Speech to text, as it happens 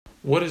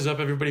What is up,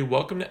 everybody?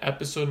 Welcome to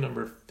episode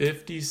number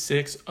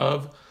 56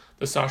 of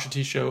the Sasha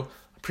T Show.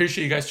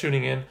 Appreciate you guys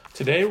tuning in.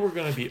 Today we're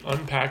going to be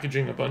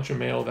unpackaging a bunch of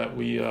mail that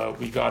we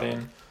got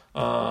in.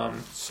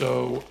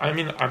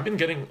 I've been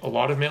getting a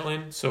lot of mail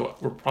in, so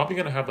we're probably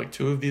going to have like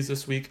 2 of these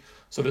this week.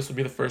 So this will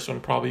be the first one,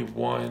 probably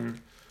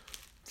one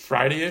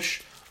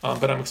Friday-ish.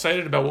 But I'm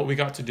excited about what we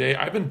got today.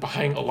 I've been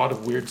buying a lot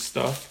of weird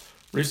stuff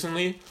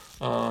recently.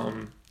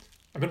 I've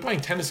been buying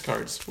tennis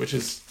cards, which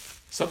is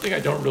something I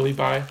don't really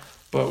buy.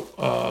 But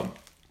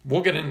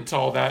we'll get into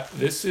all that.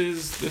 This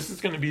is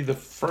going to be the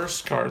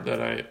first card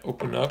that I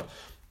open up.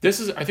 I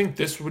think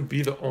this would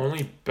be the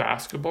only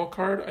basketball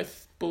card, I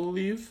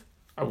believe.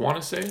 I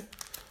want to say.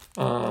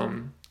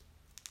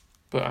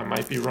 But I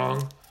might be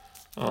wrong.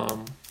 I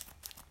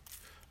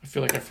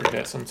feel like I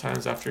forget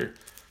sometimes after,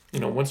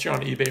 once you're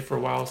on eBay for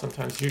a while,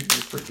 sometimes you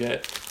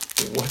forget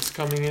what's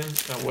coming in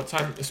at what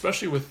time,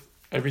 especially with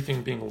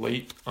everything being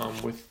late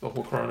with the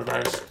whole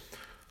coronavirus.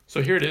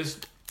 So here it is.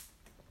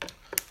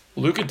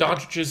 Luka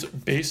Doncic's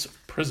base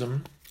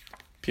prism,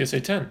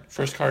 PSA 10,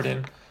 first card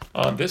in.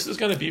 This is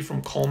going to be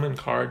from Coleman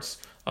Cards.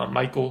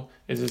 Michael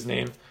is his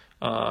name.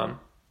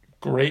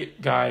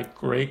 Great guy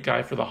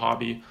for the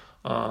hobby.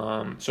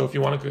 So if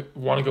you want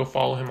to go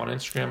follow him on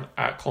Instagram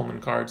at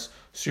Coleman Cards,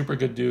 super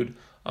good dude.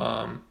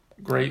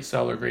 Great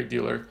seller, great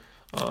dealer.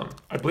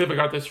 I believe I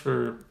got this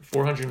for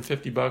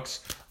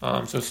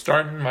 $450. So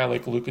starting my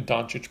Luka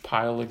Doncic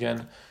pile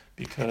again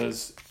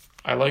because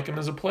I like him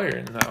as a player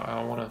and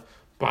I want to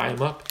buy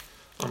him up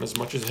as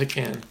much as I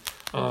can.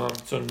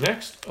 So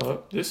next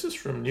up, this is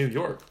from New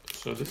York.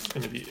 So this is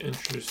going to be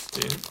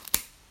interesting.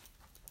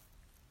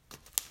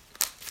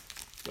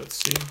 Let's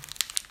see.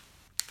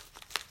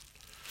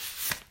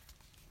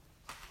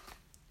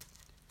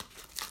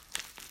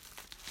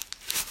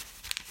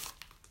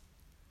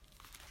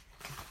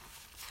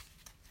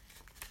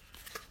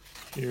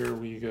 Here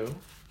we go.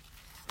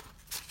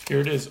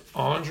 Here it is.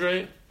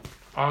 Andre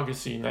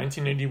Agassi,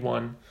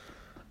 1981.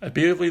 I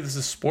believe this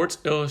is Sports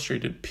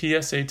Illustrated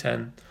PSA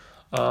 10.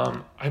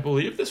 I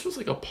believe this was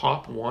a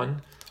pop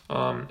one.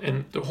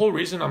 And the whole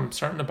reason I'm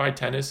starting to buy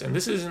tennis, and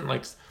this isn't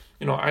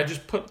I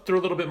just threw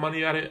a little bit of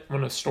money at it. I'm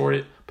going to store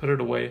it, put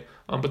it away.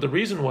 But the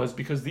reason was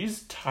because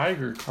these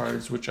Tiger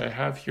cards, which I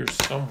have here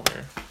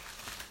somewhere,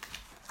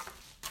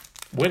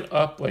 went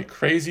up like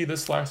crazy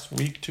this last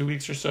week, 2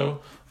 weeks or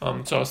so.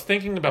 So I was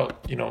thinking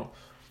about,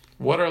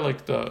 what are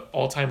the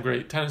all-time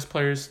great tennis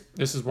players?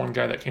 This is one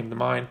guy that came to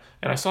mind.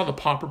 And I saw the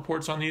pop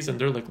reports on these, and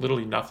they're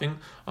literally nothing.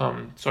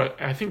 So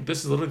I think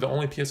this is literally the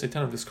only PSA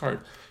 10 of this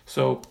card.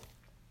 So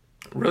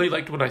really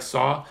liked what I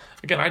saw.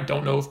 Again, I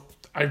don't know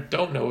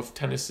if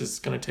tennis is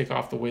going to take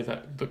off the way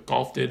that the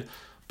golf did.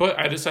 But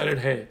I decided,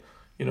 hey,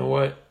 you know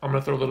what? I'm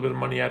going to throw a little bit of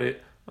money at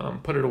it,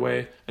 put it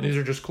away. And these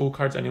are just cool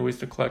cards anyways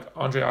to collect.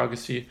 Andre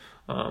Agassi,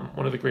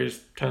 one of the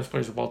greatest tennis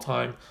players of all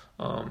time.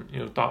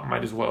 Thought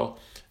might as well.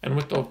 And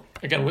with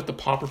the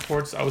pop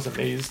reports, I was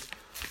amazed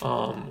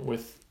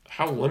with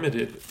how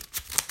limited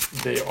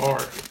they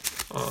are.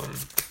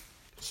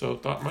 So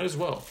thought might as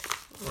well.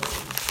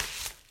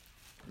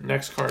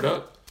 Next card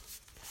up.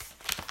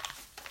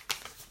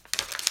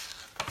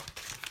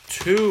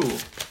 2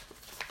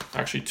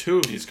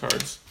 of these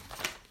cards.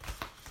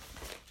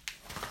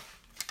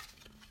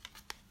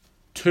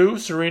 2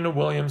 Serena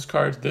Williams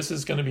cards. This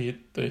is going to be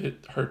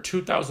her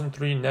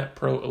 2003 Net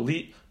Pro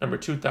Elite, number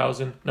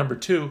 2000, number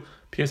 2,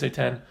 PSA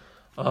 10.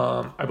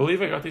 I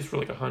believe I got these for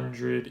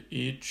 $100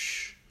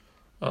 each.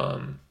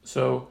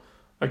 So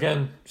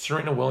again,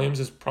 Serena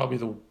Williams is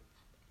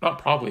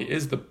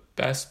is the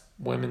best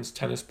women's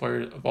tennis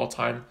player of all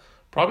time.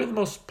 Probably the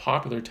most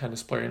popular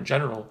tennis player in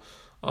general.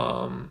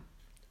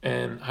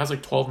 And has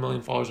 12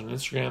 million followers on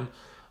Instagram.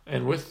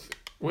 And with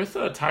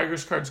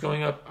Tigers cards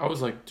going up, I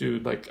was like,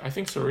 dude, I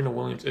think Serena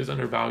Williams is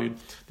undervalued.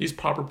 These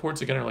pop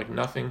reports again are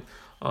nothing.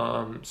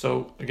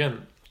 So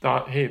again,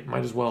 thought, hey,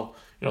 might as well,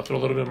 throw a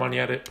little bit of money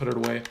at it, put it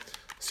away,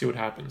 see what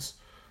happens.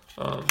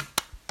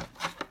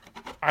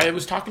 I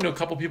was talking to a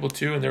couple people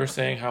too, and they were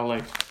saying how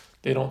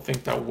they don't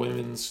think that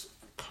women's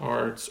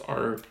cards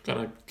are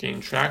gonna gain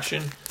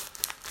traction.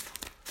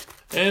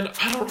 And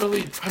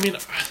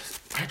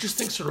I just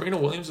think Serena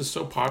Williams is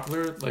so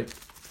popular,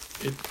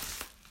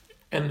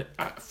 and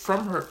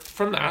from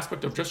the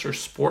aspect of just her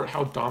sport,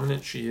 how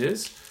dominant she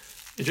is,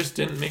 it just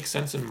didn't make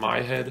sense in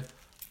my head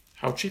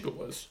how cheap it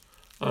was.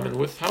 And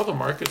with how the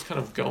market's kind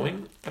of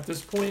going at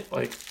this point,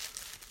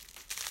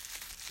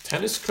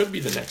 tennis could be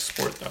the next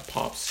sport that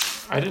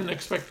pops. I didn't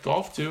expect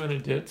golf to, and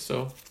it did,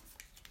 so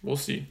we'll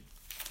see.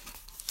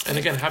 And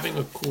again, having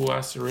a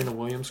cool-ass Serena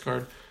Williams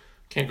card,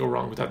 can't go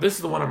wrong with that. This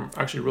is the one I'm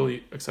actually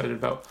really excited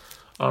about.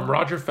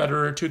 Roger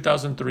Federer,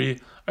 2003.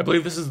 I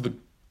believe this is the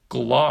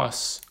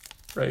gloss,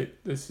 right?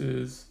 This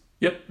is,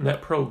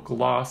 Net Pro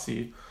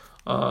Glossy.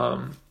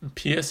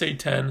 PSA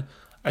 10.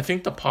 I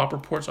think the pop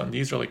reports on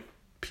these are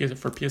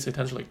for PSA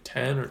 10s are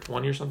 10 or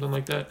 20 or something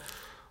like that.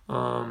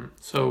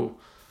 So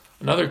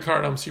another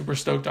card I'm super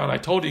stoked on. I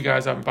told you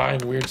guys I'm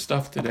buying weird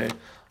stuff today.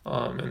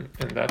 And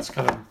that's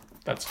going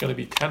to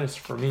be tennis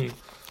for me.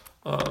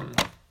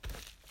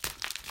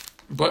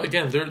 But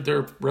again,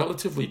 they're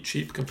relatively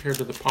cheap compared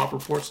to the pop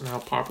reports and how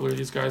popular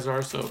these guys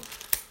are. So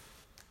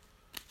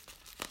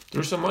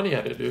threw some money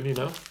at it, dude, you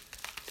know?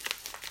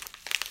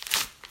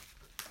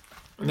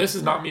 And this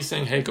is not me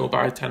saying, hey, go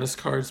buy tennis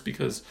cards,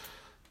 because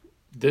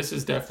this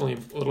is definitely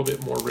a little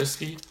bit more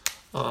risky.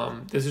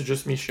 This is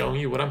just me showing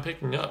you what I'm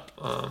picking up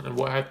and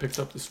what I picked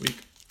up this week.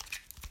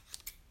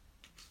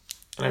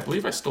 And I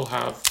believe I still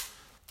have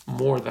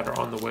more that are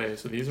on the way.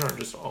 So these aren't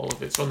just all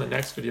of it. So in the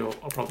next video,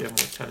 I'll probably have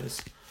more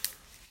tennis.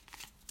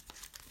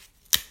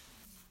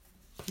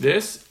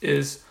 This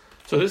is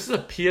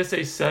a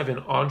PSA 7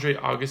 Andre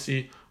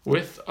Agassi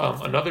with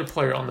another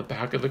player on the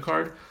back of the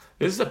card.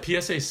 This is a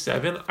PSA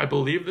 7. I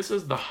believe this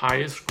is the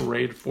highest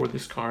grade for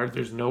this card.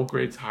 There's no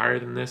grades higher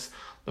than this.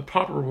 The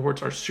pop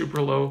reports are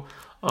super low.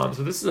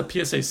 So this is a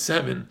PSA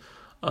 7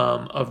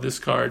 of this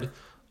card.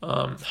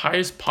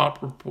 Highest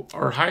pop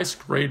or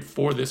highest grade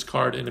for this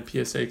card in a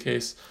PSA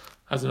case.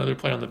 Has another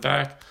player on the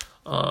back.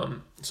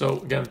 So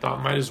again,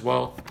 thought might as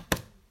well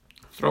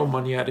throw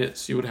money at it,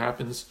 see what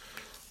happens.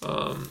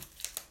 One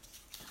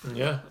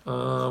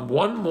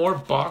more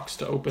box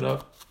to open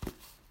up.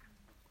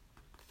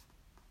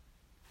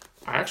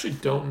 I actually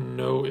don't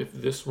know if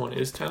this one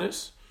is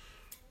tennis,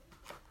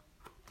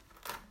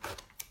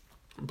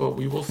 but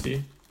we will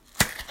see.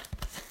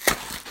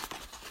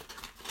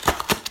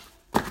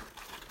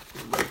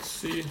 Let's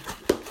see.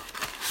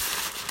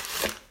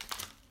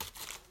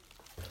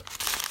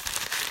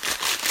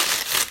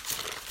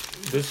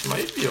 This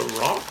might be a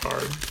raw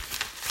card.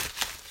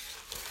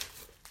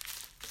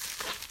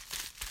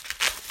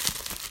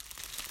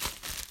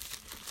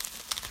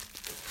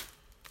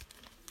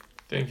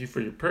 Thank you for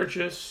your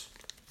purchase.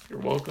 You're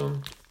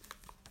welcome.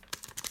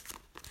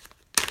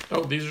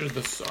 Oh, these are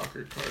the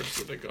soccer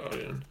cards that I got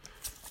in.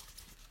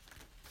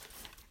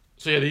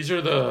 So yeah, these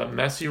are the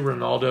Messi,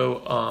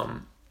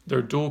 Ronaldo.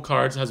 They're dual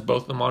cards, has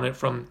both of them on it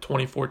from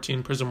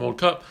 2014 Prism World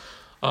Cup.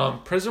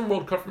 Prism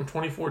World Cup from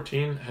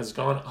 2014 has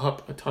gone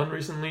up a ton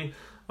recently.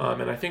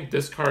 And I think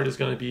this card is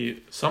going to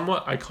be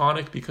somewhat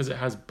iconic because it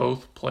has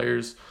both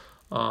players,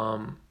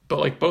 but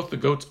like both the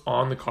GOATs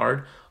on the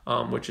card,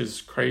 which is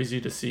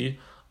crazy to see.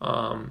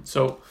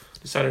 So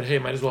decided, hey,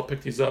 might as well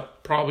pick these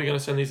up. Probably going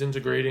to send these into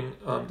grading,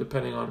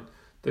 depending on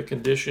the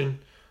condition.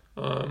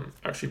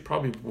 Actually,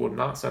 probably would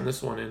not send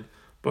this one in,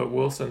 but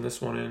we'll send this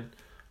one in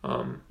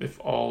if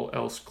all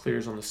else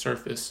clears on the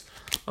surface.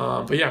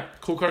 But yeah,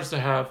 cool cards to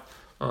have.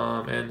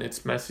 And it's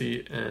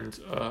Messi and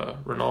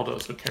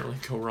Ronaldo, so can't really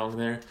go wrong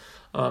there.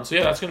 So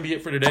yeah, that's going to be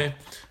it for today.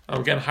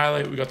 Again,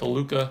 highlight, we got the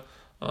Luka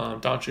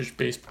Doncic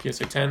base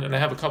PSA 10, and I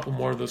have a couple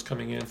more of those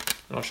coming in, and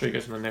I'll show you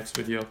guys in the next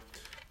video.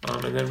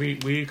 And then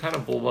we kind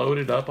of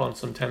loaded up on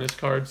some tennis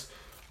cards.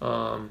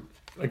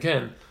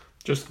 Again,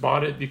 just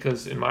bought it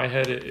because in my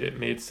head it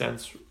made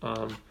sense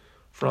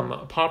from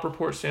a pop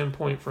report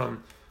standpoint,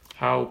 from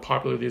how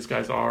popular these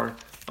guys are,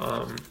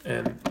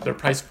 and their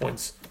price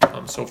points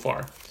so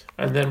far.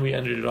 And then we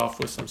ended it off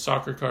with some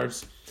soccer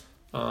cards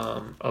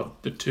of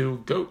the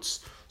two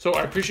GOATs. So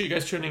I appreciate you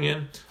guys tuning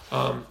in.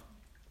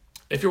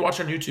 If you're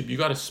watching on YouTube, you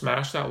got to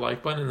smash that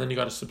like button, and then you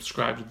got to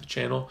subscribe to the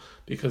channel,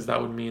 because that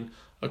would mean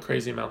a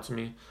crazy amount to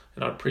me,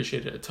 and I'd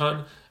appreciate it a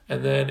ton.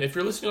 And then if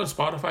you're listening on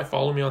Spotify,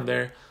 follow me on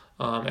there,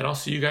 and I'll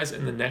see you guys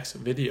in the next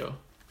video.